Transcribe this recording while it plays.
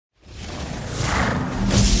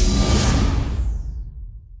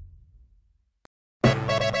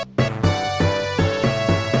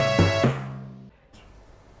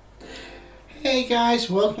Okay guys,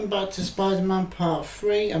 welcome back to Spider-Man Part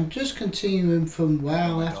 3. I'm just continuing from where I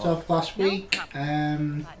left off last week.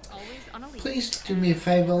 Please do me a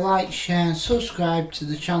favour, like, share and subscribe to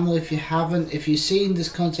the channel if you haven't. If you're seeing this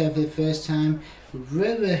content for the first time, it would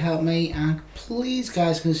really help me, and please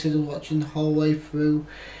guys consider watching the whole way through.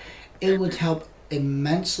 It would help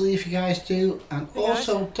immensely if you guys do, and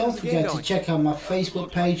also don't forget to check out my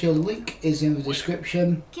Facebook page. Your link is in the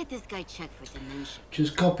description. Get this guy checked for dementia.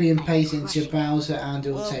 Just copy and paste it into your browser and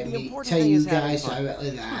it will take you guys directly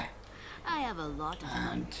there. I have a lot of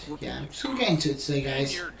and yeah, so we'll get into it today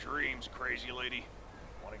guys. Your dreams, crazy lady.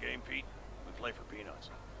 Want a game, Pete? We play for peanuts.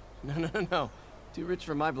 No. Too rich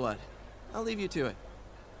for my blood. I'll leave you to it.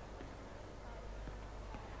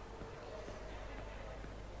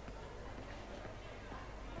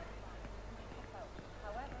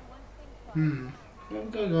 I'm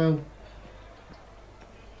gonna go.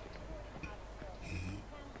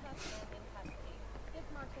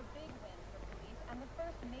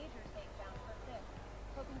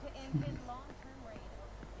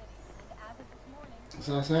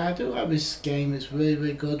 So I say, I do like this game. It's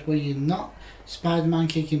really good. When you're not Spider-Man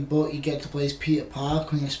kicking butt, you get to play as Peter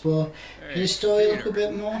Parker and explore his story a little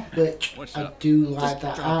bit more, which I do like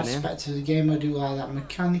that aspect of the game. I do like that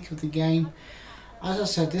mechanic of the game. As I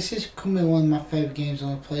said, this is becoming one of my favourite games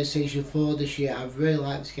on the PlayStation 4 this year. I really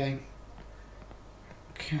like this game.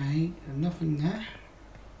 Okay, nothing there.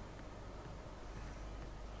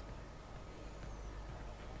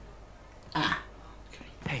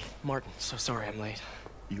 Hey, Martin, so sorry I'm late.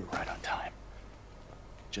 You were right on time.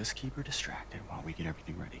 Just keep her distracted while we get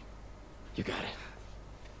everything ready. You got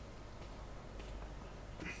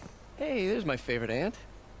it. Hey, there's my favorite aunt.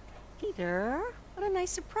 Peter, what a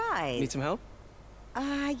nice surprise. Need some help?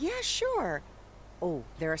 Yeah, sure. Oh,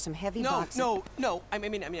 there are some heavy boxes. No. I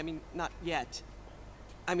mean, not yet.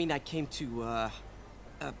 I mean, I came to, I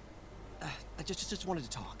just wanted to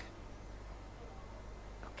talk.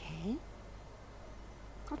 Okay.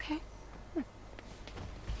 Okay.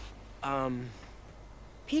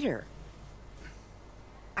 Peter,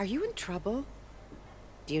 are you in trouble?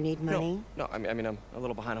 Do you need money? No, I mean, I'm a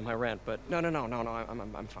little behind on my rent, but no,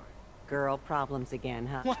 I'm fine. Girl problems again,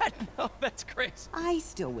 huh? What? No, that's crazy. I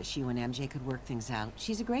still wish you and MJ could work things out.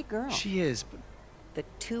 She's a great girl. She is, but... The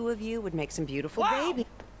two of you would make some beautiful baby.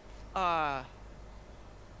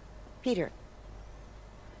 Peter.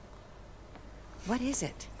 What is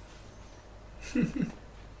it?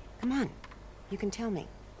 Come on. You can tell me.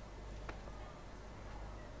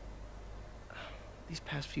 These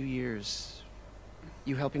past few years,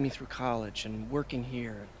 you helping me through college and working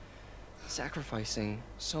here, sacrificing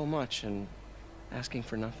so much and asking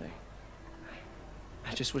for nothing.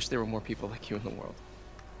 I just wish there were more people like you in the world.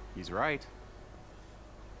 He's right.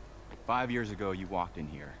 5 years ago, you walked in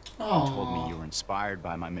here and told me you were inspired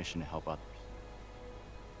by my mission to help others.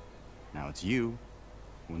 Now it's you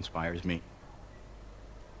who inspires me.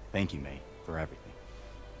 Thank you, May, for everything.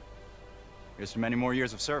 Here's to many more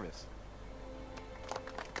years of service.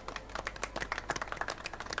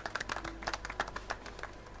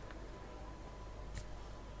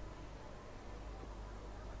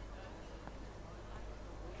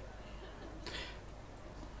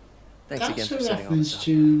 Thanks again for That's a setting all this reference up.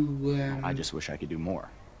 to... I just wish I could do more.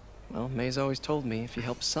 Well, May's always told me if you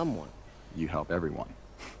help someone, You help everyone.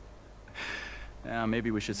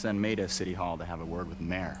 Maybe we should send May to City Hall to have a word with the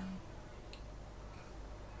mayor.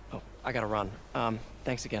 Oh, I gotta run.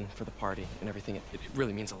 Thanks again for the party and everything. It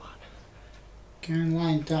really means a lot.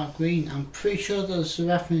 Caroline Dark Green. I'm pretty sure that's a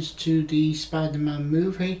reference to the Spider-Man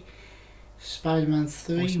movie, Spider-Man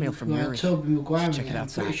 3, Voicemail from where Mary. Tobey Maguire. Check it I'm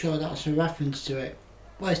outside. pretty sure that's a reference to it.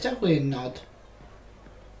 Well, it's definitely a nod.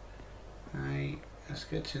 Right, let's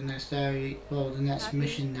get to the next area. Well, the next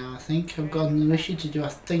mission now. I think I've got a mission to do. I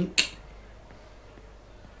think.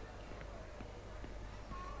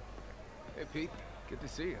 Hey, Pete. Good to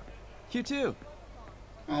see you. You too.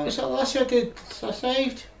 Oh, is that last year I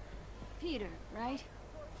saved? Peter, right?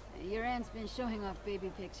 Your aunt's been showing off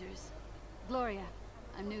baby pictures. Gloria,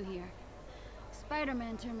 I'm new here.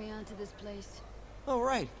 Spider-Man turned me on to this place. Oh,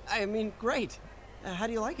 right. I mean, great. How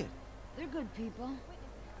do you like it? They're good people.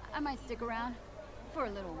 I might stick around for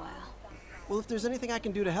a little while. Well, if there's anything I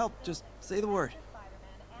can do to help, just say the word.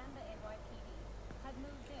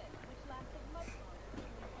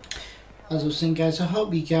 As I was saying guys, I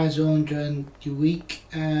hope you guys are all enjoying your week.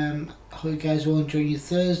 I hope you guys are all enjoying your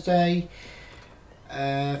Thursday.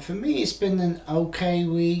 For me it's been an okay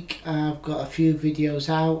week. I've got a few videos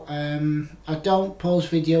out. I don't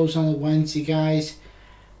post videos on a Wednesday guys,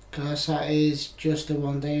 because that is just a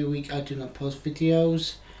 1 day a week. I do not post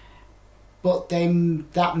videos. but then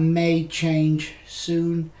that may change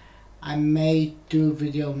soon. I may do a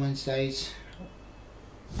video on Wednesdays.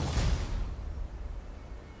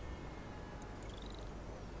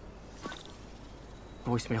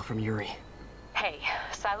 Voicemail from Yuri. Hey,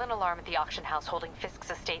 silent alarm at the auction house holding Fisk's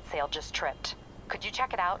estate sale just tripped. Could you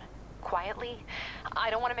check it out? Quietly? I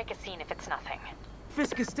don't want to make a scene if it's nothing.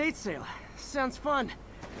 Fisk estate sale. Sounds fun.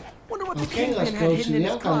 Wonder what the Okay, let's kingpin go had to hidden in the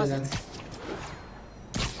his outlet then. closet.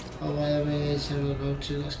 Or whatever it is that we'll go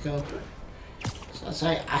to, let's go. So I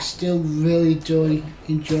say, I still really do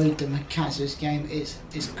enjoy the mechanics of this game. It's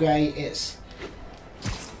great,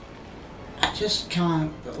 I just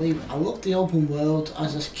can't believe it. I love the open world,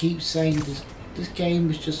 as I keep saying, this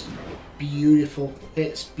game is just beautiful.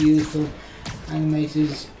 It's beautiful,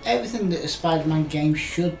 animated, everything that a Spider-Man game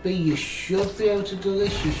should be. You should be able to do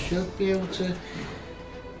this, you should be able to.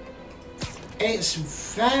 It's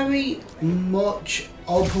very much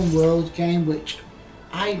open world game, which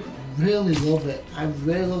I really love it. I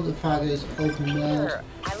really love the fact that it's open world.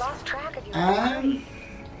 I lost track of you.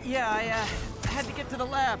 Yeah, I had to get to the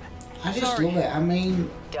lab. I just Sorry. love it. I mean,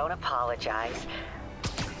 Don't apologize.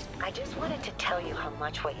 I just wanted to tell you how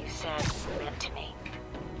much what you said meant to me.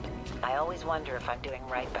 I always wonder if I'm doing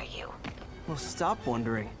right by you. Well, stop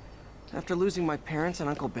wondering. After losing my parents and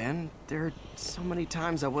Uncle Ben, there are so many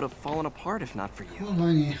times I would have fallen apart if not for you. hold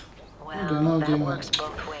on here. Well, that works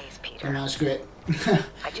both ways, Peter. That's great.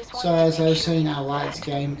 I just So as I was saying, I like this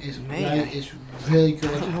game. It's great. It's really I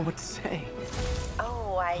good. don't know what to say.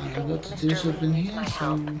 Oh, I I've think got to do Mr. something Lee needs here, my so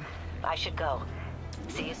help. I should go.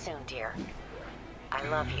 See you soon, dear. I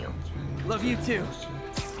love you. Love you too.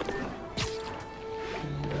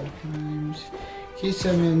 Keep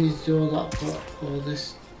telling me I need to do all that, but all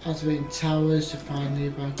this activating towers to find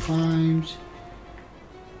nearby crimes.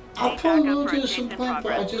 I probably will do at some point,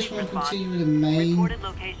 but I just want to continue the main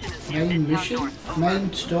mission,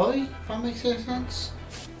 main story, if that makes any sense.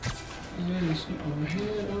 Is there anything over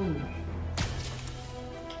here? Oh.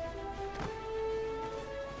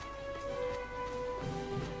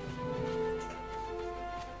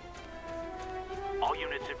 All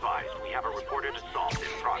units advised, we have a reported assault in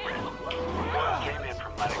progress. Came in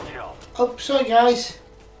from Lennox Hill. Oh, sorry guys.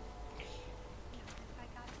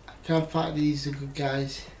 I can't fight these are good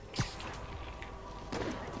guys.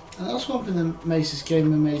 And that's one thing that makes this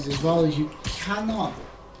game amazing as well, is you cannot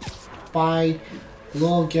by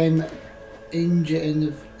law game injure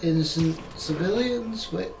innocent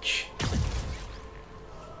civilians, which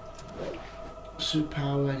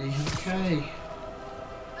superpower ready, okay.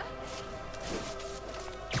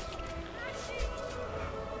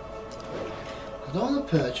 I don't want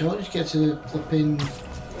to perch, I'll just get to the flipping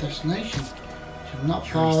destination. So I'm not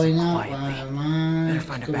far out, where am I? Better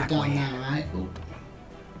find a Go back down way. there, right? Ooh.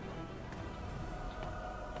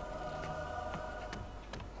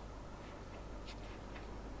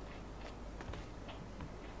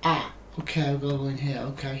 Ah, okay, I'll go in here,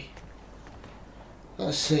 okay.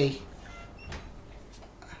 Let's see.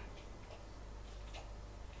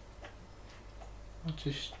 I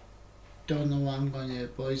just don't know where I'm going here,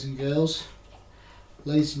 boys and girls.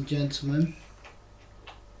 Ladies and gentlemen.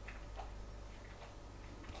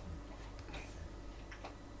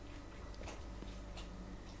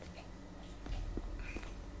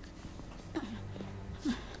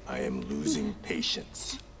 I am losing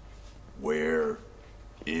patience. Where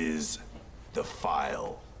is the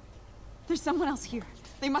file? There's someone else here.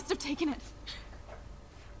 They must have taken it.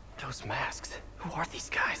 Those masks. Who are these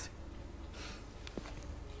guys?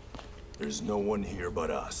 There's no one here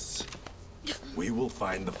but us. We will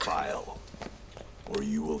find the file, or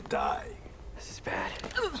you will die. This is bad.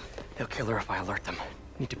 They'll kill her if I alert them.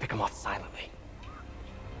 Need to pick them off silently.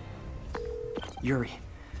 Yuri,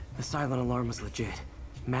 the silent alarm was legit.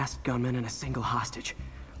 Masked gunmen and a single hostage.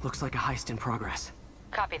 Looks like a heist in progress.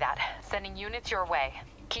 Copy that. Sending units your way.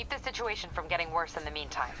 Keep the situation from getting worse in the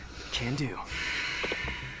meantime. Can do.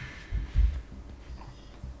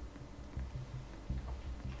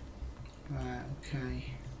 Right, okay.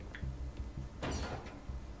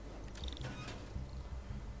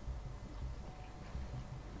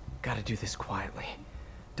 Gotta do this quietly.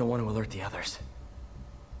 Don't want to alert the others.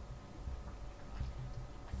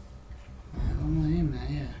 Right, one more in there,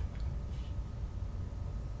 yeah.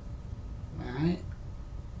 Right.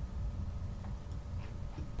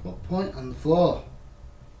 What point on the floor?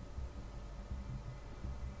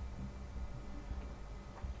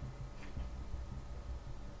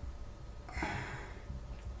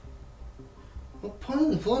 What point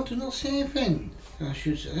on the floor? Do not see anything. Can I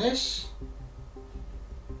shoot at this?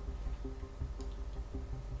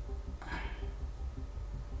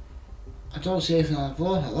 I don't see anything on the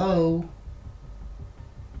floor. Hello?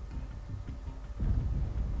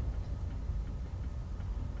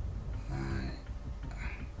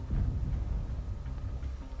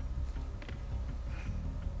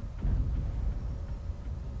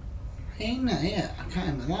 Ain't that it? I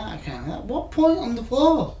can't remember that. I can't remember that. What point on the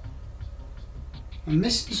floor? I'm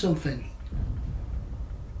missing something.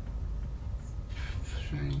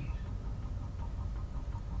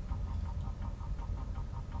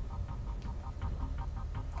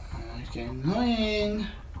 It's getting annoying.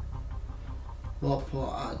 What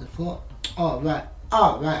part out of the floor? Oh right.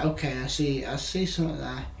 Oh right. Okay. I see something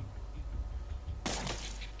there.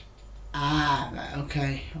 Ah right.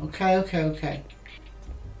 Okay. Okay.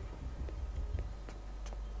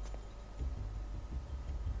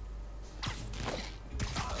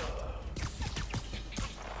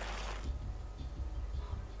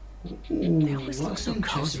 Ooh, they always look so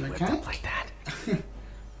cozy whipped up like that.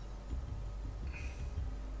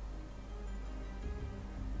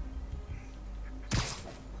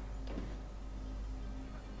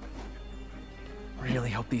 Really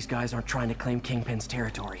hope these guys aren't trying to claim Kingpin's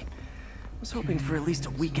territory. I was hoping for at least a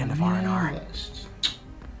weekend of R&R.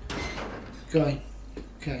 Going.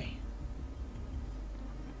 Okay.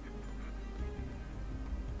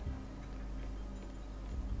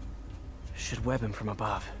 Should web him from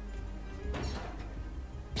above.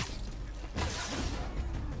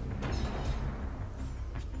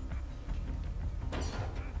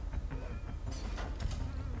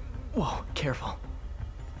 Whoa, careful.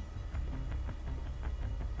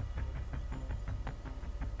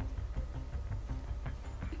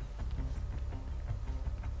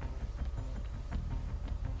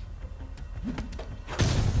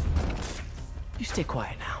 You stay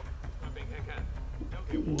quiet now.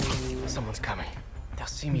 Someone's coming. They'll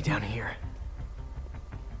see me down here.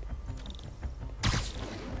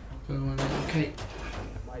 Okay.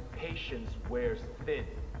 My patience wears thin.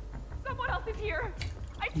 Someone else is here.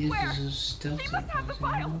 I Yeah, swear. this is stealthy. She must have the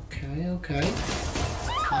file. Okay.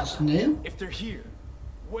 That's new. If they're here,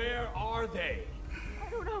 where are they? I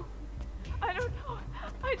don't know. I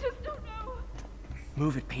just don't know.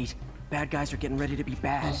 Move it, Pete. Bad guys are getting ready to be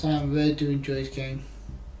bad. Last time I really do enjoy this game.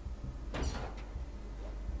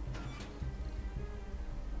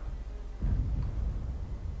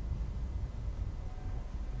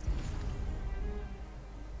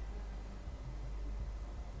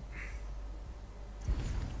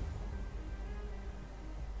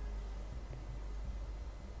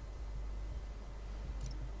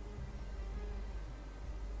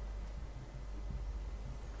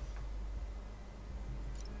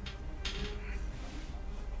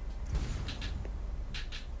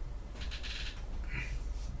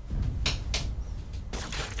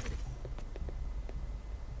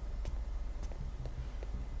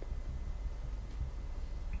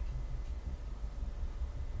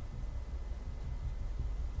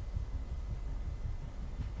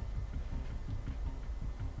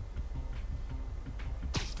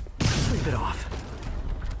 Sleep it off.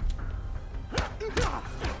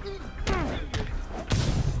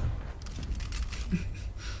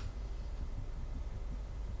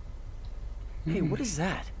 Hey, what is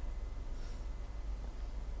that?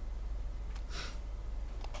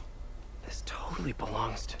 This totally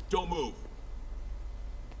belongs to... Don't move.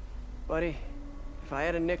 Buddy, if I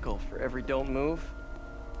had a nickel for every don't move...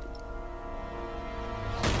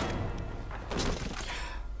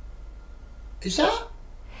 Is that?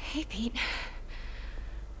 Hey, Pete.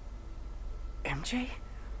 MJ?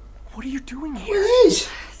 What are you doing here? What is?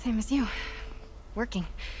 Same as you. Working.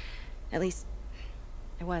 At least,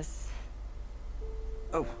 I was.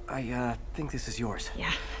 Oh, I think this is yours.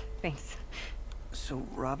 Yeah, thanks. So,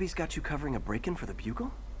 Robbie's got you covering a break-in for the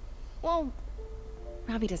Bugle? Well,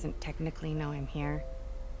 Robbie doesn't technically know I'm here.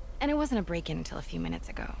 And it wasn't a break-in until a few minutes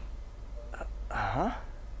ago. Uh-huh?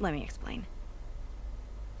 Let me explain.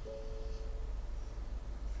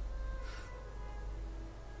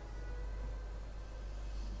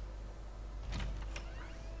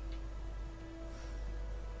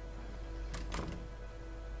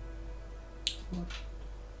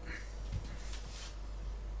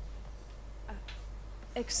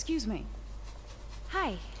 Excuse me.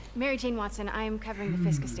 Hi, Mary Jane Watson. I'm covering the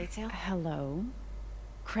Fisk estate sale. Hello.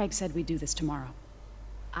 Craig said we'd do this tomorrow.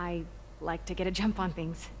 I like to get a jump on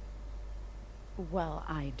things. Well,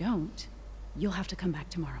 I don't. You'll have to come back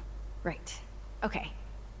tomorrow. Right. Okay.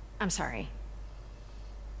 I'm sorry.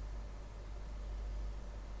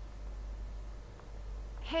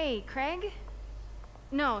 Hey, Craig?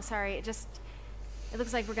 No, sorry. It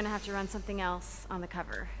looks like we're gonna have to run something else on the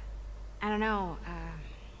cover. I don't know,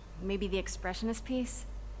 maybe the expressionist piece?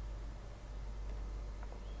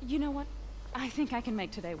 You know what? I think I can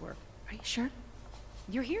make today work. Are you sure?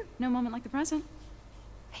 You're here. No moment like the present.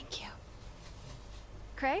 Thank you.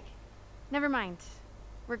 Craig? Never mind.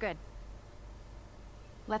 We're good.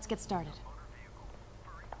 Let's get started.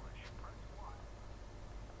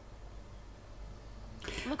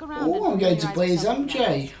 Look around. Oh, I'm going to play as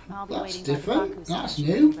MJ. That's different. That's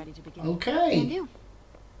new. Okay.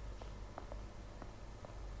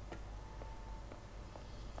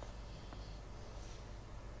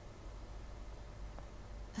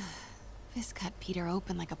 Fisk cut Peter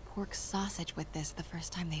open like a pork sausage with this the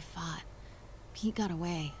first time they fought. Pete got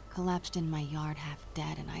away, collapsed in my yard half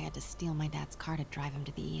dead, and I had to steal my dad's car to drive him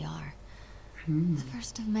to the ER. The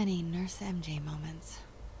first of many Nurse MJ moments.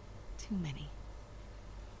 Too many.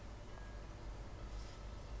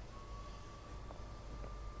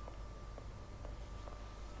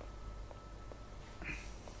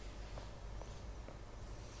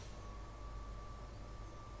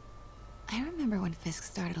 I remember when Fisk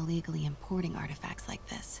started illegally importing artifacts like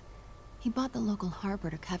this. He bought the local harbor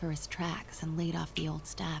to cover his tracks and laid off the old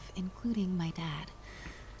staff, including my dad.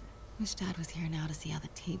 Wish Dad was here now to see how the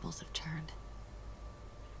tables have turned.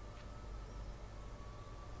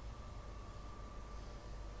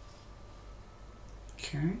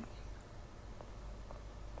 Okay.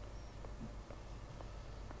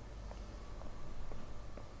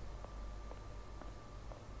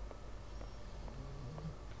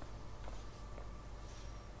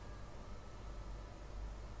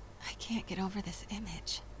 I can't get over this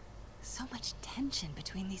image. So much tension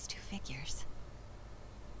between these two figures.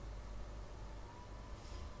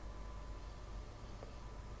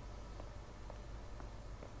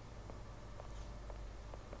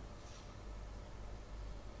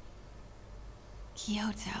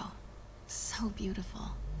 Kyoto. So beautiful.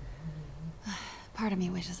 Part of me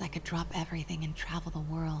wishes I could drop everything and travel the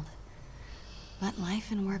world. But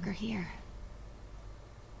life and work are here.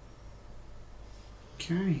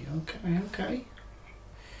 Okay.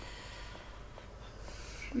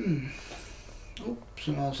 Oh,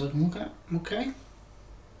 something else I can look at. Okay.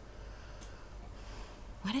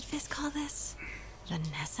 What did Fisk call this?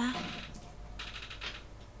 Vanessa?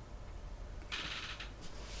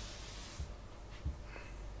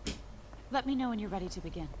 Let me know when you're ready to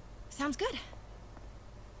begin. Sounds good.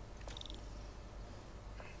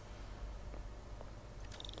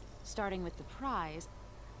 Starting with the prize,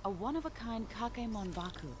 a one-of-a-kind Kakemon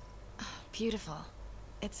Baku. Oh, beautiful.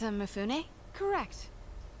 It's a Mifune? Correct.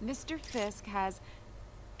 Mr. Fisk has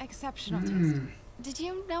exceptional taste. Did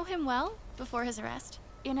you know him well before his arrest?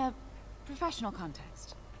 In a professional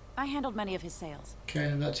context. I handled many of his sales. Okay,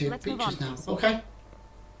 I'm about to take pictures now. Please. Okay.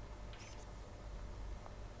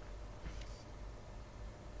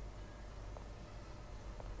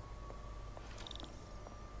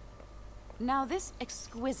 Now this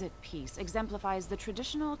exquisite piece exemplifies the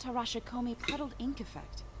traditional Tarashikomi puddled ink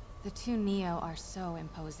effect. The two Neo are so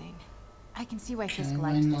imposing. I can see why Fisk Okay,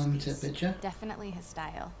 liked this piece. picture. Definitely his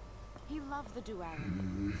style. He loved the duality.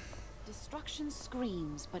 Destruction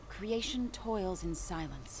screams, but creation toils in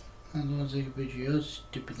silence. I don't want to take a picture of your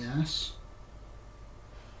stupid ass.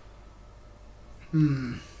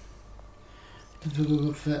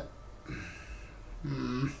 Difficult fit.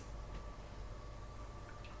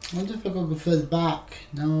 I wonder if I could go further back.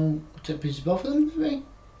 No, take pictures of both of them, maybe?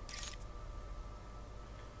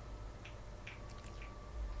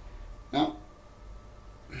 No.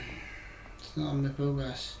 It's not on my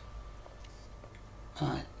progress.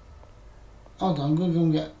 Alright. Hold on, I'm going to go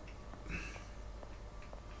and get...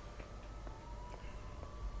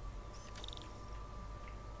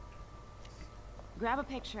 Grab a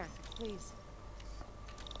picture, please.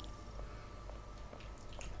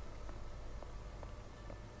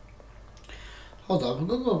 Hold on, we're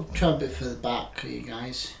going to go try a bit further back for you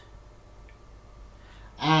guys.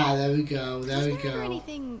 Ah, there we go, there we go. Was there ever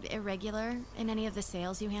anything irregular in any of the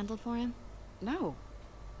sales you handled for him? No.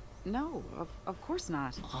 No, of course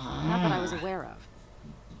not. Not that I was aware of.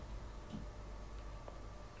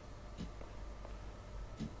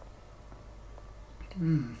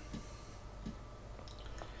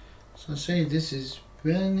 So I say this is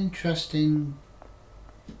really interesting.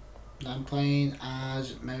 I'm playing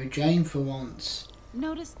as Mary Jane for once.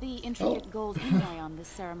 Notice the intricate gold inlay on this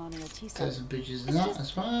ceremonial tea set. There's some pictures of that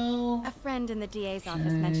as well. A friend in the DA's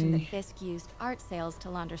office mentioned that Fisk used art sales to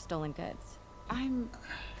launder stolen goods. I'm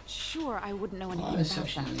sure I wouldn't know anything about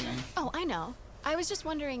that. Oh, I know. I was just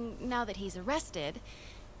wondering, now that he's arrested,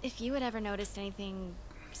 if you had ever noticed anything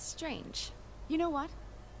strange. You know what?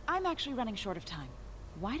 I'm actually running short of time.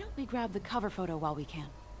 Why don't we grab the cover photo while we can?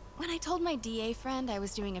 When I told my DA friend I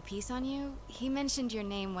was doing a piece on you, he mentioned your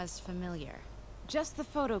name was familiar. Just the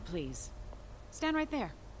photo, please. Stand right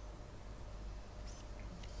there.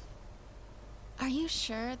 Are you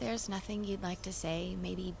sure there's nothing you'd like to say,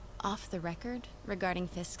 maybe off the record, regarding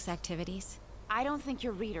Fisk's activities? I don't think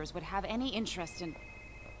your readers would have any interest in...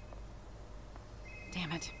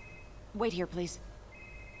 Damn it. Wait here, please.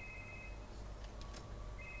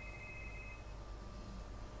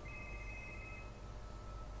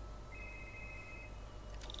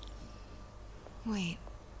 Wait,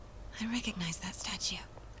 I recognize that statue.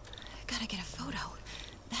 Gotta get a photo.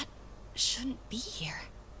 That shouldn't be here.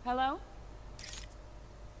 Hello?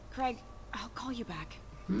 Craig, I'll call you back.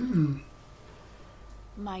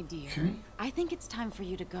 My dear, I think it's time for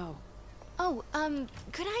you to go. Oh,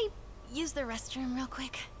 could I use the restroom real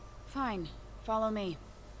quick? Fine. Follow me.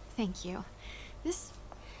 Thank you. This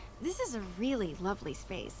is a really lovely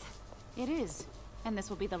space. It is. And this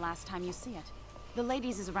will be the last time you see it. The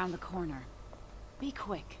ladies is around the corner. Be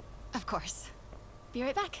quick. Of course. Be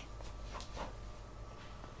right back.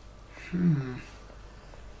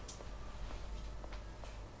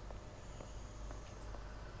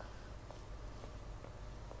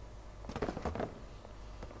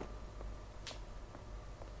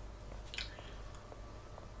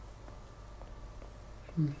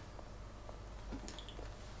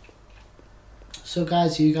 So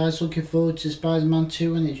guys, are you guys looking forward to Spider-Man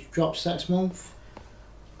 2 when it drops next month?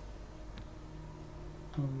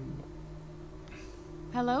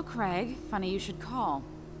 Hello, Craig. Funny you should call.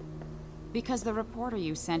 Because the reporter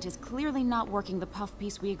you sent is clearly not working the puff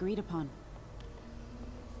piece we agreed upon.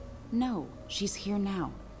 No, she's here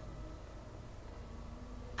now.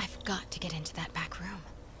 I've got to get into that back room.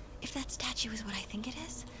 If that statue is what I think it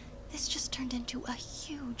is, this just turned into a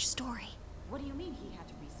huge story. What do you mean he had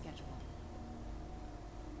to reschedule?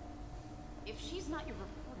 If she's not your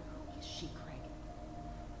reporter, who is she, Craig?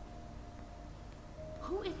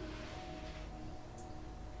 Who is...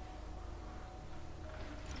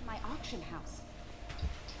 my auction house?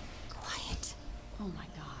 Quiet. Oh my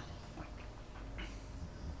god.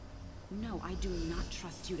 No, I do not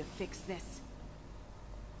trust you to fix this.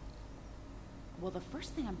 Well, the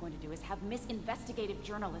first thing I'm going to do is have Miss Investigative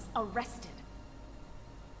Journalist arrested.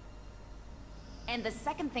 And the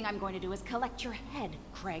second thing I'm going to do is collect your head,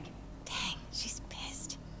 Craig. Dang, she's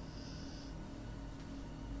pissed.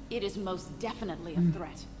 It is most definitely a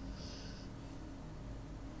threat.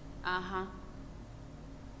 Uh-huh.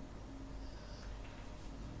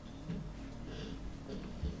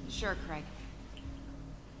 Sure, Craig.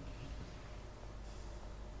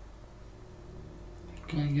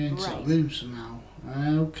 Can I get into that room somehow?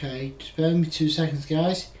 Okay, just bear with me 2 seconds,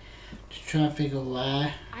 guys. Just trying to figure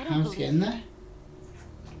out how to get in there.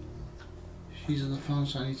 She's on the phone,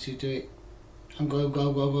 so I need to do it. I'm going,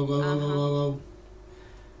 go.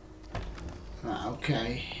 Right,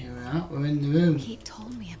 okay, here we are. We're in the room. Pete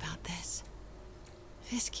told me about this.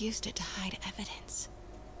 Fisk used it to hide evidence.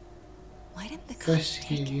 Why didn't the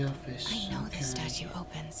investigate the office? I know the statue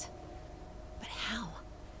opens, but how?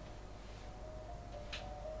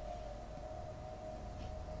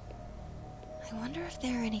 I wonder if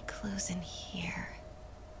there are any clues in here.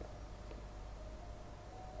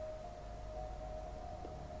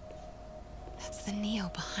 That's the Neo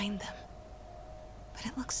behind them, but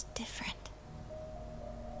it looks different.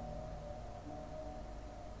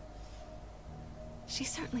 She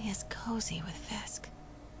certainly is cozy with Fisk.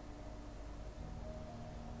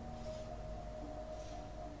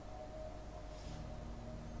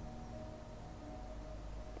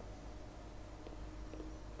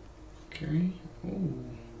 Okay. Ooh.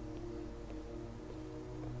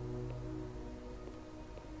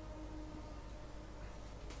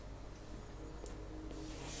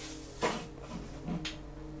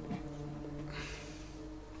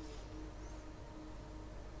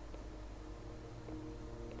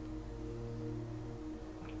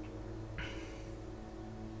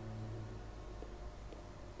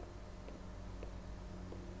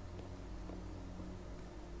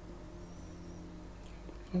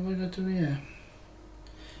 What have I got to do here?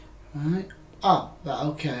 Right. Oh, right,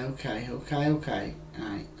 okay.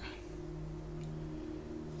 Right.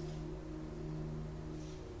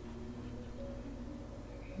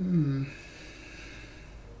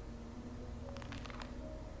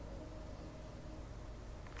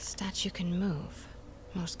 Statue can move.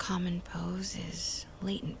 Most common pose is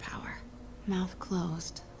latent power. Mouth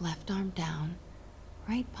closed, left arm down,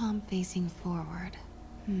 right palm facing forward.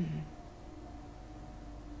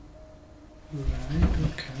 Right,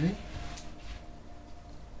 okay.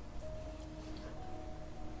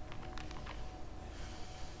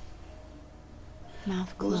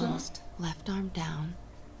 Mouth closed, left arm down,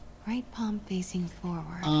 right palm facing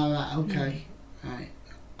forward. Oh, right, okay. Right.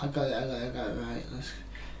 I got it, right.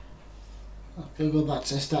 I'll go back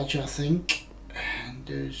to the statue, I think, and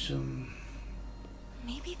do some...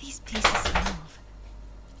 Maybe these pieces move.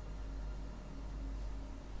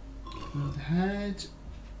 Move the head.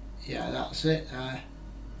 Yeah, that's it. The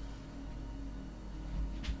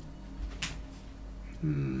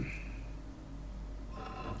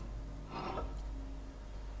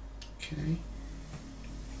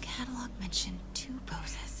catalog mentioned 2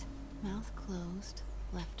 poses. Mouth closed,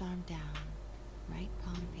 left arm down, right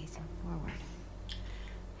palm facing forward.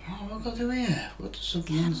 What have I got to do here? What does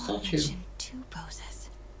something on the statue? Mentioned 2 poses.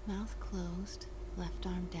 Mouth closed, left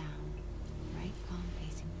arm down, right palm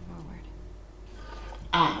facing forward.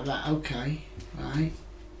 Ah, right, okay. Right.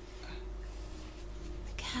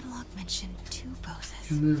 The catalog mentioned 2 poses.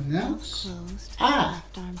 Can move now. Mouth closed,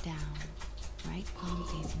 left arm down, right palm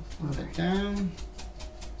facing forward. Move it down.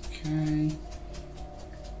 Okay.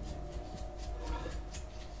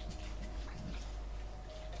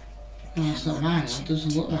 No, it's not right. That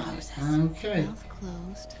doesn't look right. Okay. Mouth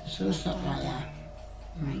closed, So it's not right there.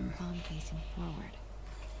 right palm facing forward.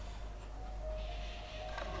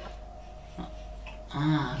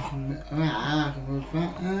 Ah, I can move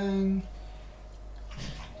that and...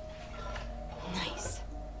 Nice.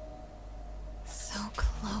 So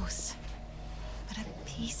close. But a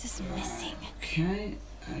piece is missing. Okay,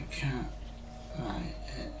 I can't... Right,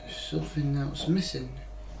 something else missing.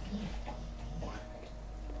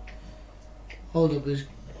 Hold up, it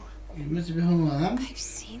must be home with them. I've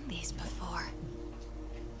seen these before.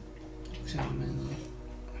 Examine.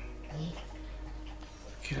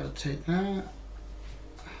 Okay, I'll take that.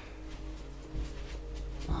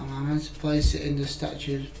 I'm meant to place it in the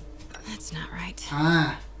statue. That's not right.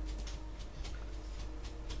 Ah.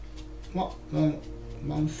 What?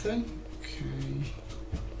 One thing? Okay.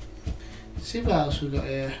 Let's see what else we got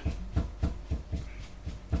here.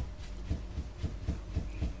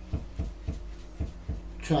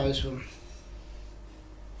 Try this one.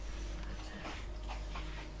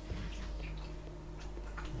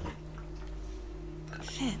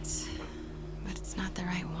 Fits, but it's not the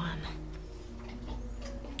right one.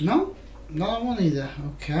 No? Not that one either.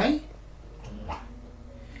 Okay.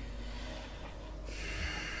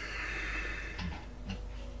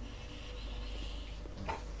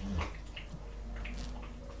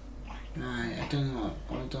 Right, I don't know.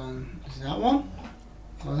 Hold on. Is that one?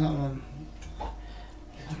 Or that one?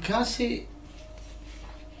 I can't see.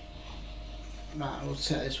 Right, we'll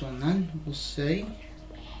set this one then. We'll see.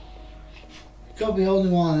 Got to be only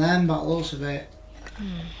one of them, but looks of it.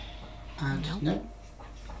 And nope.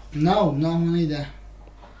 No, not one either.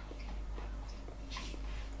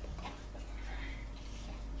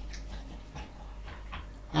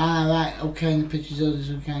 Ah, right, okay, in the pictures there's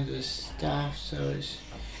some kind of stuff, so it's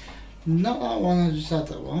not that one, I just had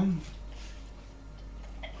that one.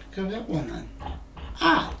 Go that one then.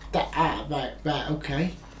 Right,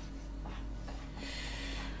 okay.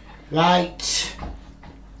 Right.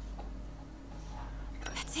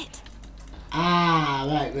 That's it.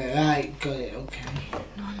 Right, got it, okay.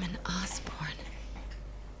 Norman Osborn.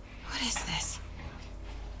 What is this?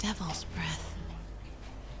 Devil's breath.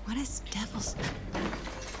 What is devil's...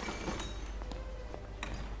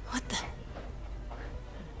 What the...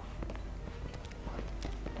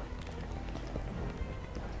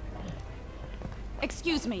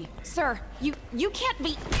 Excuse me, sir. You can't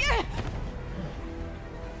be...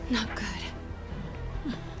 Not good.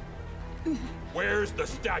 Where's the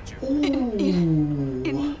statue? In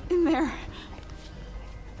there.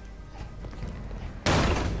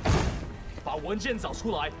 把文件找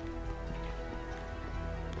出来。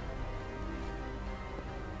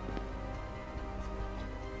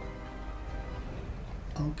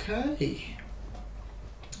 Okay.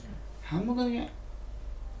 How am I gonna get...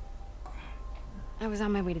 I was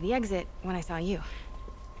on my way to the exit when I saw you.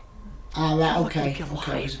 Ah, right, okay.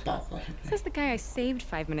 Okay, it was about that. This is the guy I saved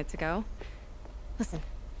 5 minutes ago. Listen,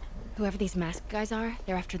 whoever these masked guys are,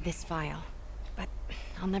 they're after this file. But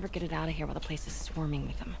I'll never get it out of here while the place is swarming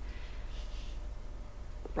with them.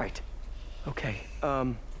 Right. Okay,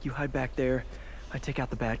 you hide back there. I take out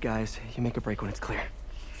the bad guys. You make a break when it's clear.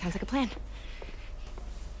 Sounds like a plan.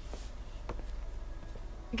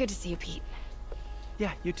 Good to see you, Pete.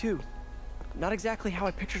 Yeah, you too. Not exactly how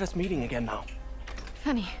I pictured us meeting again, though.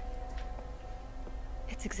 Funny.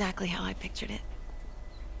 It's exactly how I pictured it.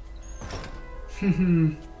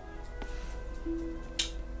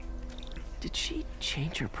 Did she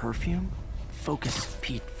change her perfume? Focus,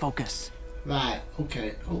 Pete, focus. Right,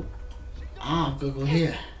 okay. Oh. I've got to go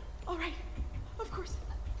here. All right, of course.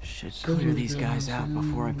 Should clear these guys out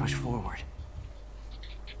before I push forward.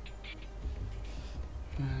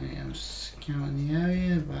 Right, I'm scouting the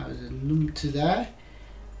area. Right, there's a numpty there.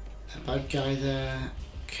 A bad guy there.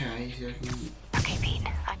 Okay, so I can... Okay, Pete.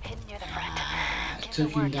 I'm hidden near the front.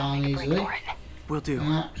 Took him down easily. Will do.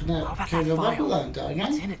 Can I go back with that again?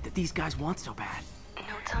 What's in it that these guys want so bad?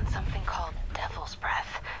 Notes on something called Devil's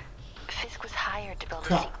Breath. Fisk was hired to build a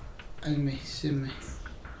Crap. Enemy, see me.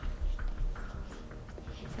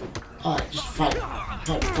 Alright, just fight.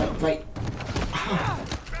 Fight.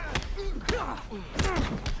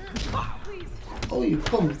 Oh, you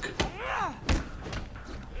punk.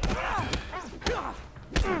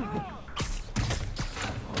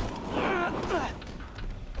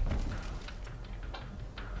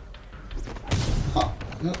 Oh,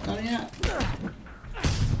 not done yet.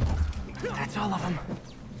 That's all of them.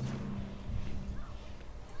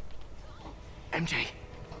 MJ.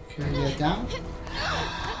 Okay, they're down.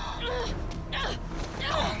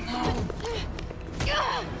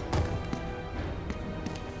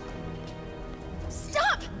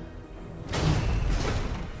 Stop!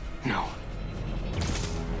 No.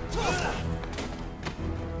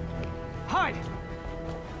 Hide!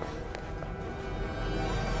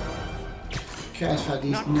 Okay, let's fight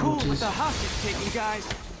these Not cool with notices. the hostage taking, guys.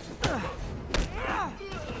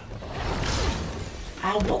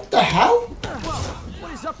 Ah, what the hell? Whoa,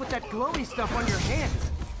 what is up with that glowy stuff on your hands?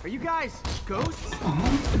 Are you guys ghosts?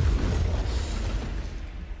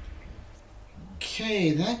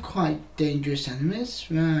 Okay, they're quite dangerous enemies.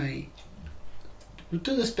 Right. We'll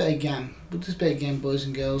do this bit again. Boys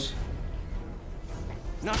and girls.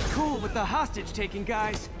 Not cool with the hostage taking,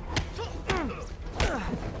 guys.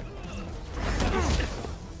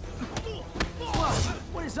 Whoa,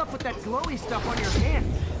 what is up with that glowy stuff on your hands?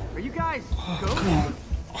 Are you guys ghosts? Come on.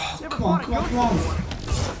 Oh, come on.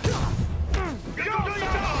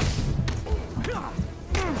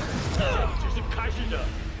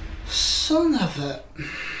 Son of a... I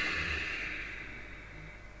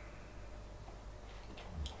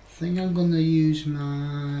think I'm gonna use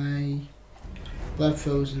my blood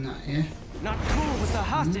throws in that here. Not cool with the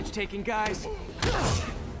hostage taking, guys.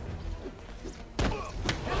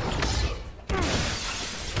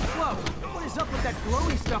 Whoa, what is up with that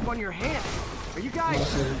glowy stuff on your hands? Are you guys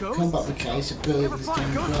Also, ghosts? combat mechanics are brilliant in this game.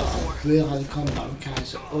 I really like the combat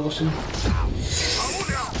mechanics are awesome.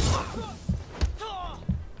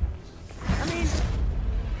 I mean,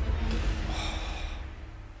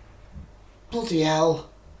 Bloody hell.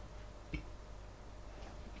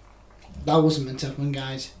 That wasn't meant to happen,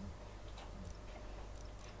 guys.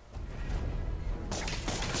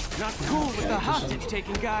 not cool with the hostage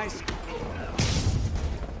taking, guys.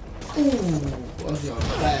 Ooh, I've got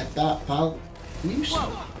a bad bat, pal. Loose.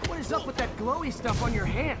 Whoa, what is up with that glowy stuff on your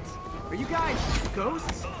hands? Are you guys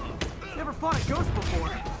ghosts? Never fought a ghost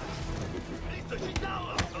before.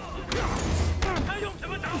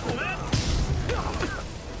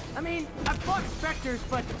 I mean, I've fought specters,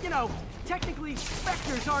 but, you know, technically,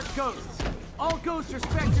 specters aren't ghosts. All ghosts are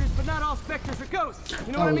specters, but not all specters are ghosts.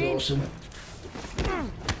 You know what I mean? Awesome.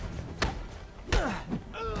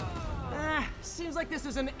 Seems like this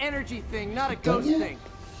is an energy thing, not a ghost thing.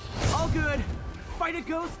 All good. Fight a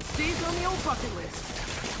ghost stays on the old bucket list.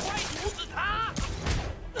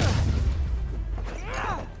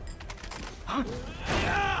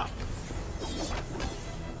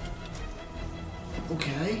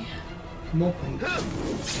 Okay. More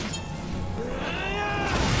punks.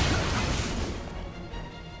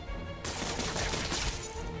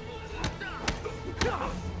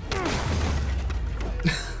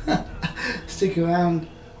 Stick around.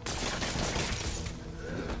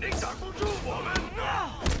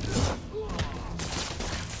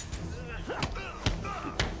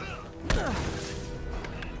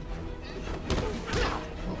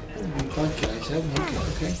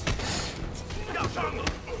 Okay.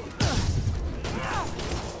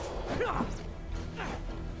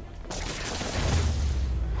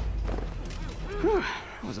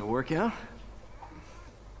 Was it a workout?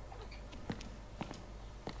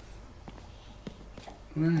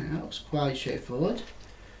 Right, that was quite straightforward.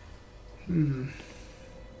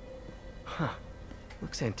 Huh.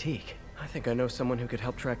 Looks antique. I think I know someone who could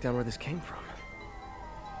help track down where this came from.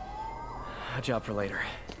 A job for later.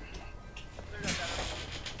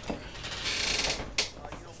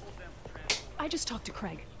 I just talked to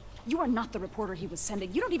Craig. You are not the reporter he was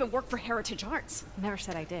sending. You don't even work for Heritage Arts. Never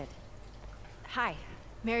said I did. Hi,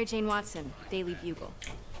 Mary Jane Watson, Daily Bugle.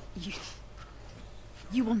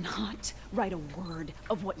 You will not write a word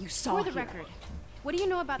of what you saw For the here. record, what do you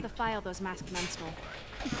know about the file those masked men stole?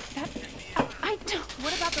 I don't...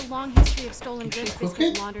 What about the long history of stolen goods this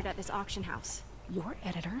was laundered at this auction house? Your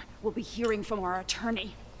editor will be hearing from our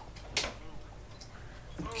attorney.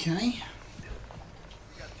 Okay.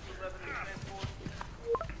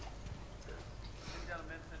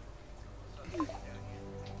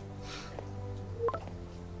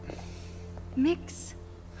 Mix.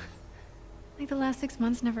 Like the last 6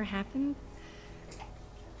 months never happened?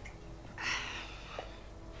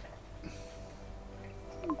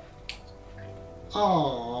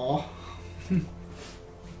 Aww.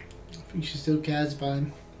 I think she still cares about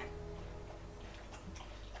him.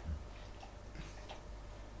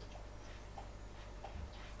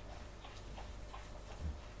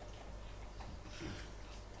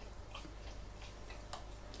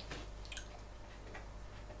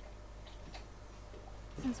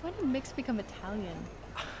 Since when did Mix become Italian?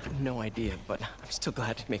 No idea, but I'm still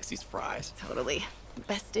glad he makes these fries. Totally.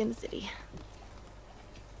 Best in the city.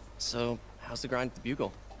 So, how's the grind at the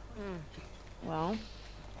Bugle? Well,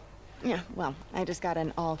 I just got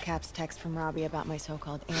an all-caps text from Robbie about my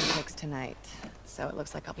so-called antics tonight. So it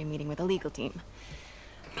looks like I'll be meeting with a legal team.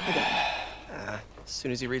 As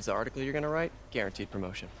soon as he reads the article you're gonna write, guaranteed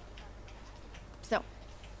promotion. So,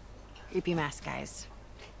 creepy mask guys.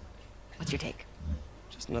 What's your take?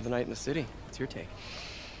 Just another night in the city. What's your take?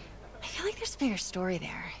 I feel like there's a bigger story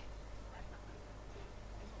there.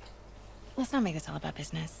 Let's not make this all about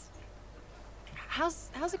business. How's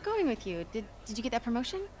it going with you? Did you get that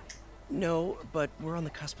promotion? No, but we're on the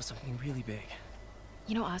cusp of something really big.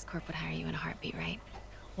 You know Oscorp would hire you in a heartbeat, right?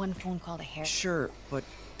 One phone call to hair. Sure, but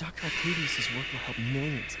Dr. Octavius' work will help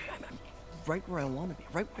millions. I'm right where I want to be,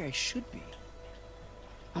 right where I should be.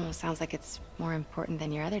 Almost sounds like it's more important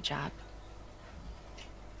than your other job.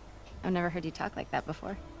 I've never heard you talk like that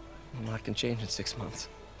before. A lot can change in 6 months.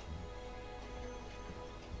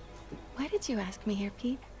 Why did you ask me here,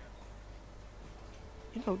 Pete?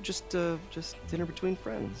 You know, just dinner between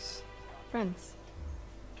friends. Friends?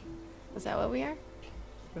 Is that what we are?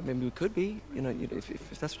 Well, maybe we could be, you know,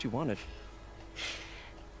 if that's what you wanted.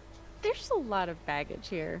 There's a lot of baggage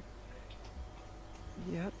here.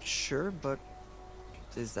 Yeah, sure, but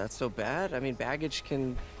is that so bad? I mean, baggage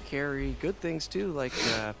can carry good things too, like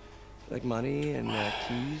money and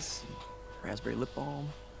keys, raspberry lip balm.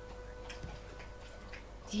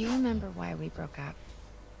 Do you remember why we broke up?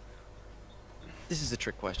 This is a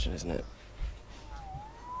trick question, isn't it?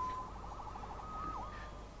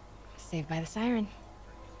 Saved by the siren.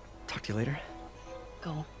 Talk to you later.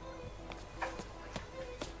 Go.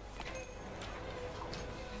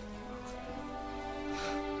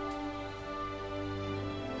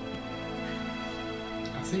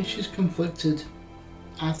 I think she's conflicted.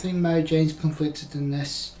 I think Mary Jane's conflicted in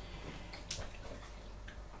this.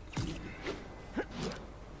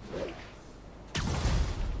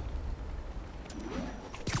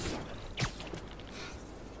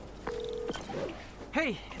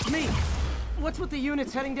 Hey, it's me. What's with the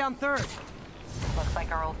units heading down 3rd? Looks like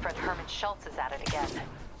our old friend Herman Schultz is at it again.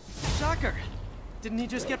 Shocker. Didn't he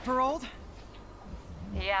just get paroled?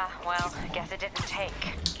 Yeah, well, I guess it didn't take.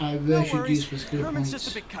 I really should use for skill Herman's points.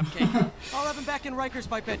 just a big cupcake. I'll have him back in Rikers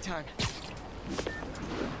by bedtime.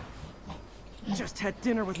 Just had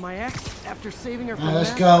dinner with my ex after saving her from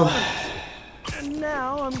Let's go. And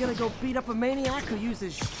now I'm gonna go beat up a maniac who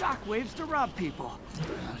uses shockwaves to rob people.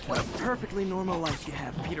 What a perfectly normal life you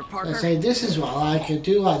have, Peter Parker. I say this is what I like. I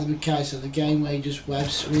do like the mechanics of the game where you just web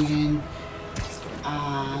swinging,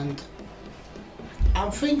 and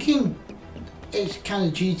I'm thinking it's kind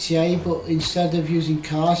of GTA, but instead of using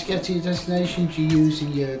cars to get to your destinations, you're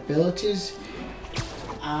using your abilities.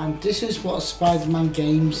 And this is what Spider-Man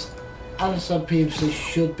games, as I said previously,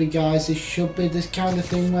 should be, guys. It should be this kind of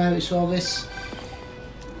thing where it's all this.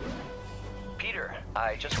 Peter,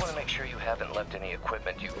 I just want to make sure you haven't left any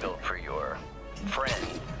equipment you built for your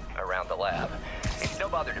friend around the lab. It's no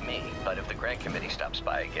bother to me, but if the grant committee stops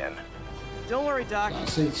by again. Don't worry, Doc. I make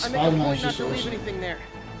a point not to leave anything there.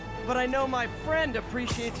 But I know my friend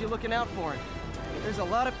appreciates you looking out for him. There's a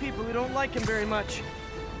lot of people who don't like him very much.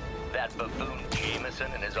 That buffoon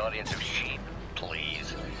Jameson and his audience of sheep?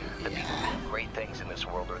 Please. The people who do great things in this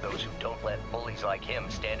world are those who don't let bullies like him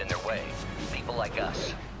stand in their way. People like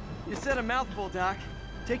us. You said a mouthful, Doc.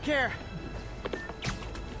 Take care.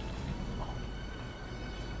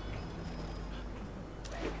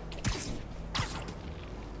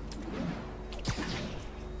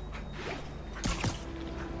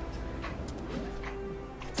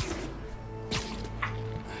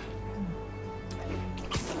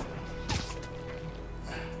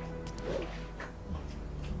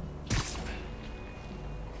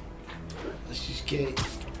 Let's just get.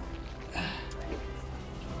 I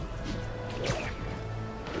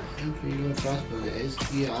don't think you're going fast, but it is.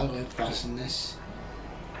 Yeah, I'll go fast in this.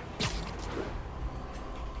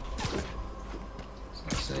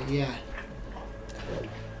 So yeah.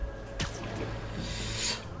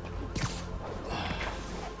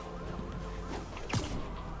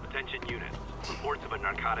 Attention units. Reports of a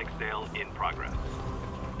narcotics sale in progress.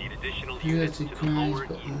 Need additional You units have to to the crimes, lower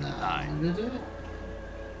but east no. side. I'm gonna do it.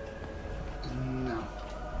 No.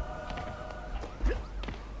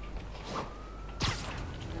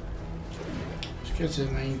 Let's get to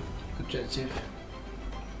the main objective.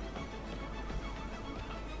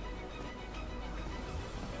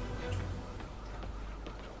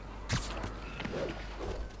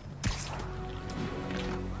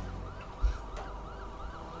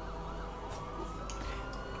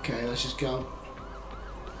 Okay, let's just go.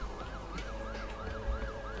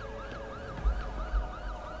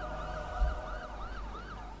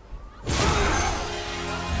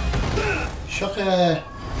 Shocker!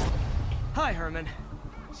 Hi, Herman.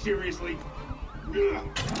 Seriously? Give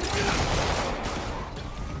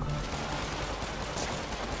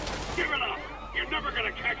it up! You're never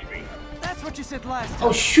gonna catch me! That's what you said last time.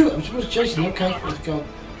 Oh shoot, I'm supposed to chase him. Okay, let's go.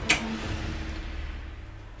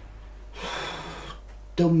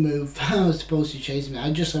 Dumb move. I was supposed to chase me. I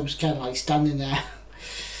was kind of like standing there.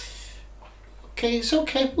 Okay, it's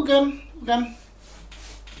okay. We'll go.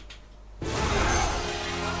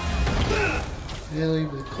 Really,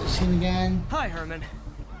 with the cutscene again. Hi, Herman.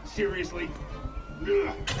 Seriously?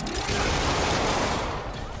 Give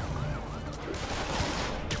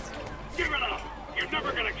it up! You're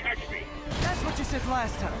never gonna catch me! That's what you said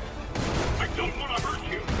last time. I don't want to hurt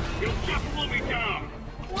you! You'll just slow me down!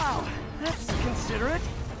 Wow, that's considerate.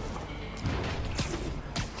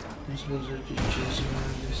 I'm supposed to just chase him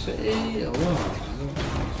around the city, or what? I don't know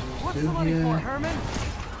what What's the money here. for, Herman?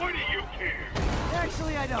 Why do you care?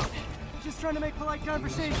 Actually, I don't. Just trying to make polite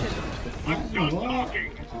conversation. I'm done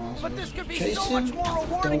talking! But this could be Chase so much him? more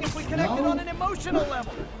rewarding if we connected on an emotional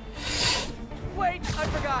level. Wait, I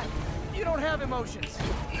forgot. You don't have emotions.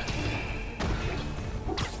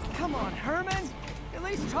 Come on, Herman. At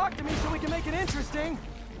least talk to me so we can make it interesting.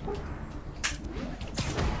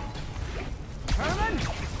 Herman?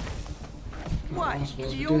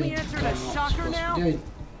 What? You only answered a shocker now?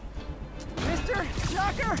 Mr.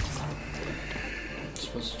 Shocker? I'm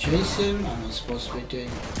supposed to chase him. I'm not supposed to be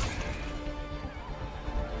doing.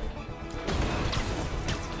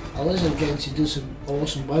 I was getting to do some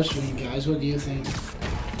awesome webs for you guys. What do you think?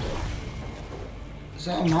 Is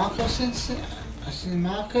that a marker since I see a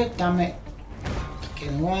marker? Damn it.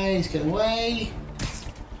 Get away, he's getting away.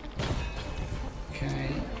 Okay.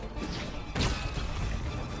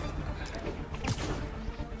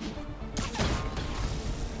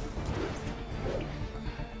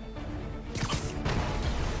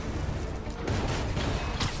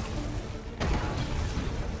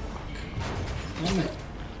 Damn it.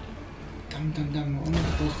 Damn, what am I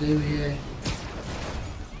supposed to do here?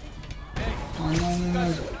 Oh no.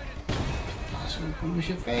 That's gonna come, we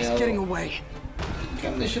should fail. He's getting away.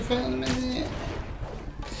 Come, we should fail in a minute.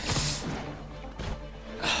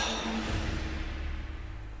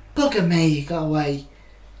 Bugger me, he got away.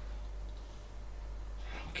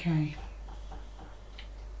 Okay.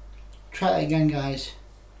 Try that again, guys.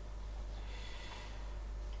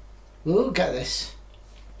 We'll get this.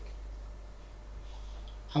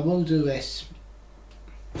 I will do this.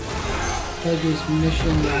 Play this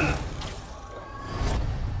mission then.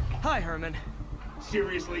 Hi, Herman.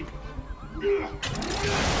 Seriously? Okay,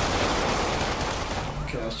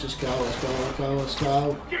 let's just go, let's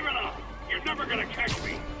go. Give it up! You're never gonna catch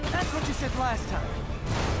me! That's what you said last time.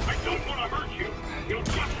 I don't want to hurt you! You'll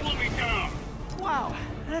just slow me down! Wow,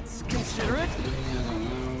 that's considerate. I don't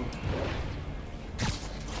know.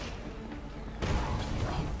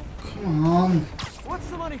 Oh, come on. What's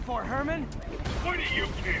the money for, Herman? Why do you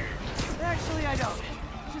care? Actually, I don't.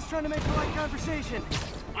 Just trying to make polite conversation.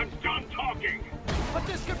 I'm done talking! But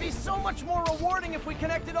this could be so much more rewarding if we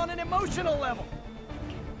connected on an emotional level.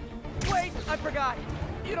 Wait, I forgot.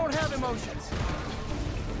 You don't have emotions.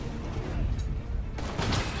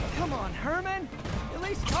 Come on, Herman. At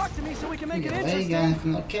least talk to me so we can make it interesting. Guys, if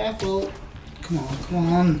I'm not careful. Come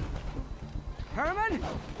on. Herman?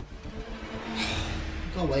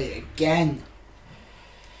 Go away again.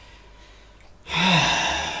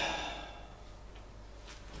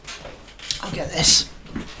 I'll get this.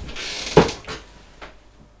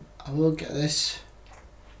 I will get this.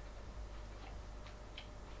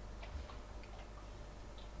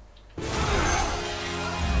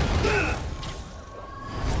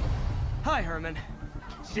 Hi, Herman.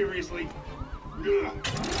 Seriously? Give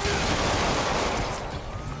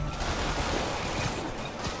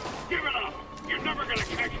it up! You're never gonna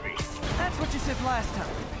catch me! That's what you said last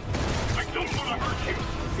time. I don't want to hurt you!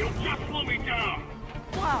 You'll just slow me down!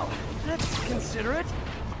 Wow, that's considerate.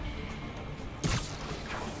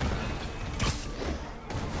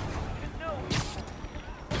 No.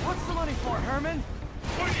 What's the money for, Herman?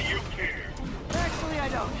 Why do you care? Actually, I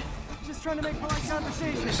don't. Just trying to make polite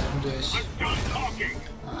conversation. I'm done talking!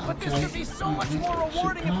 But this could be so much more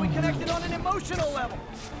rewarding if we connected on an emotional level.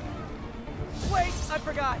 Wait, I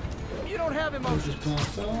forgot. You don't have emotions.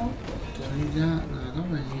 Don't need that. No, I don't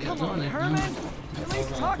really need that. Come on, Herman. At least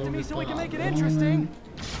talk to me so we can make it interesting.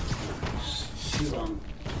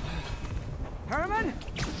 Herman?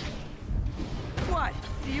 What?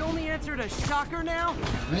 Do you only answer to Shocker now?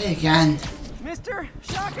 Me again. Mr.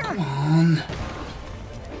 Shocker? Come on.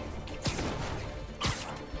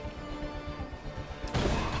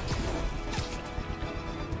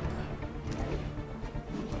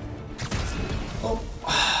 Oh.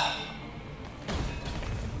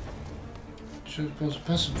 Should I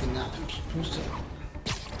press something that I'm supposed to.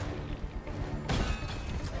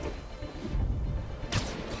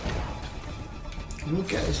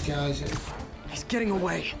 Look at this guy's. He's getting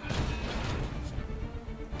away.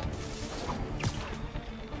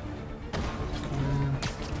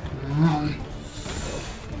 Come on.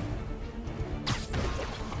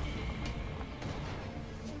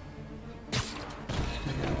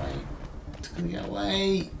 It's gonna get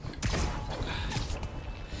away.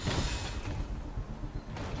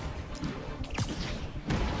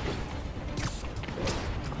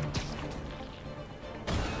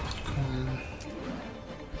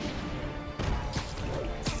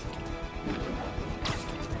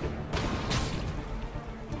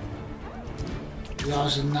 That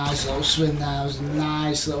was a nice little swing there, that was a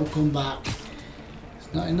nice little comeback.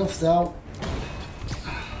 It's not enough though.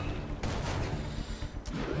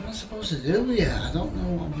 What am I supposed to do here? I don't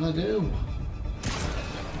know what I'm gonna do.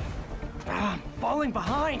 I'm falling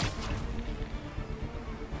behind.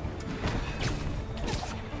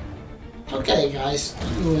 Okay guys,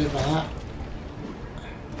 don't worry about that.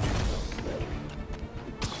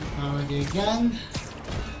 Already again.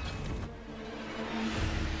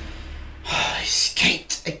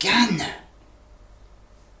 Escaped again.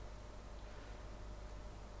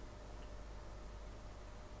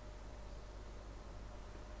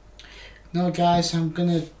 No guys, I'm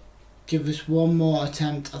gonna give this one more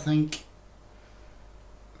attempt, I think.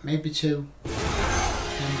 Maybe two.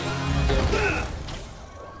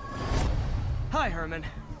 Hi, Herman.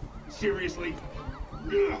 Seriously?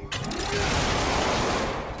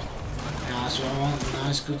 That's what I want.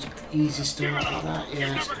 Nice, good, easy start like that.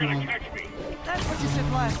 Yes, come on. That's what you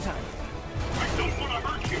said last time. I don't want to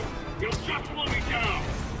hurt you. You'll just slow me down.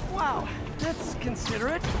 Wow, that's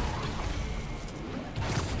considerate.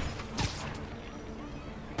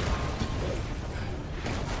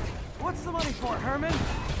 What's the money for, Herman?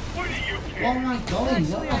 What do you care? What am I going?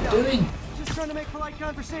 What am I doing? Just trying to make polite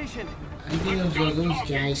conversation. I think those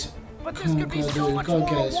guys. But this could be so much more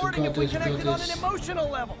rewarding if we connected on an emotional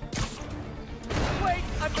level. Wait,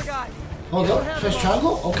 I forgot. Hold up, press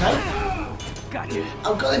triangle? Okay. Gotcha.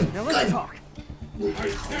 I've got him. Now let's talk. I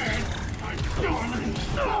said I'm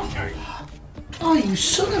done. Okay. Oh, you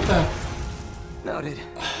son of a... Noted.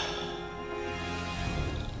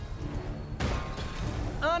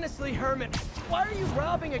 Honestly, Herman, why are you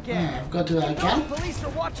robbing again? Yeah, I've got to do that again. The police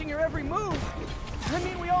are watching your every move. I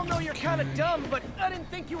mean, we all know you're kind of dumb, but I didn't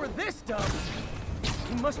think you were this dumb.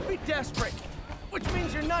 You must be desperate, which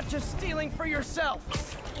means you're not just stealing for yourself.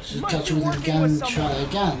 Just catch you with again, try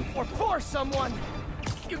again. Or for someone.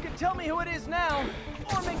 You can tell me who it is now,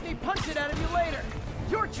 or make me punch it out of you later.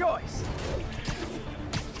 Your choice.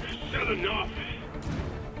 Said enough.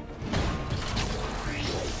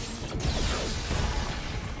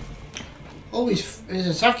 Oh, he's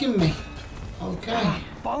attacking me. Okay.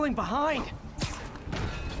 Falling behind.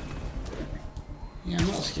 Yeah, I'm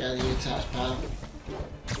not scared of your attacks, pal.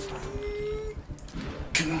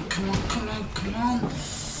 Come on, come on, come on, come on.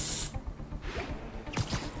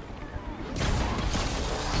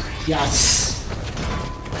 Yes.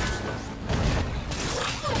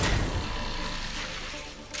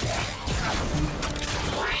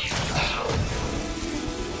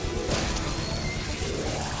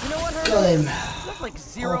 Got him. You have like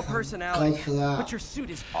zero personality, but your suit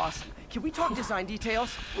is awesome. Can we talk design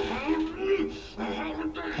details?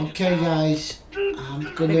 Okay guys,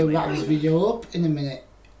 I'm gonna wrap this video up in a minute.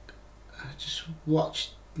 Just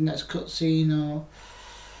watch the next cutscene or...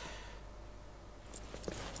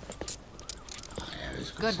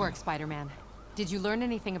 Good work, Spider-Man. Did you learn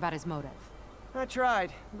anything about his motive? I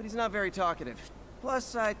tried, but he's not very talkative.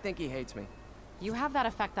 Plus, I think he hates me. You have that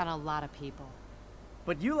effect on a lot of people.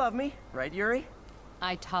 But you love me, right, Yuri?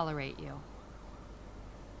 I tolerate you.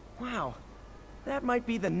 Wow. That might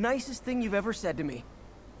be the nicest thing you've ever said to me.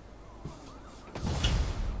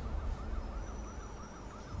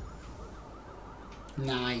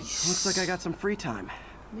 Nice. Looks like I got some free time.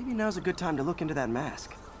 Maybe now's a good time to look into that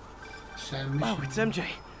mask. Oh, it's MJ.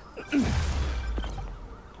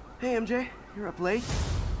 Hey, MJ. You're up late?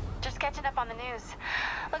 Just catching up on the news.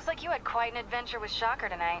 Looks Looks like you had quite an adventure with Shocker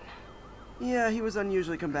tonight. Yeah, he was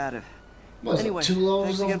unusually combative. Anyway, 2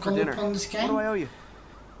 levels thanks again I've for gone dinner. up on this game? What do I owe you?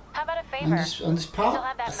 How about a favor? On this part? Still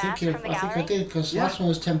have that I think mask from the I did, because Yeah. last one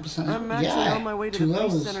was 10%. I'm actually Yeah, on my way to 2 the police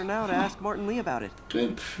levels. center now to ask Martin Lee about it.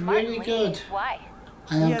 Doing pretty good. Why?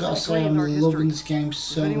 And I've got to say, I'm loving this game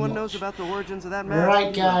so If anyone much. knows about the origins of that mask,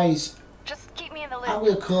 Right, guys. Just keep me in the loop. I'm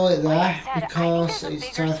going to call it there because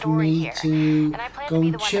it's time for me to go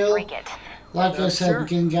and chill. Like I said at the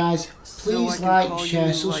beginning, guys, please like,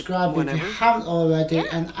 share, subscribe if you haven't already,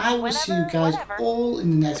 and I will see you guys all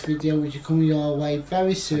in the next video, which will come your way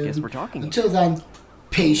very soon. I guess we're talking. Until then,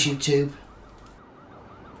 peace, YouTube.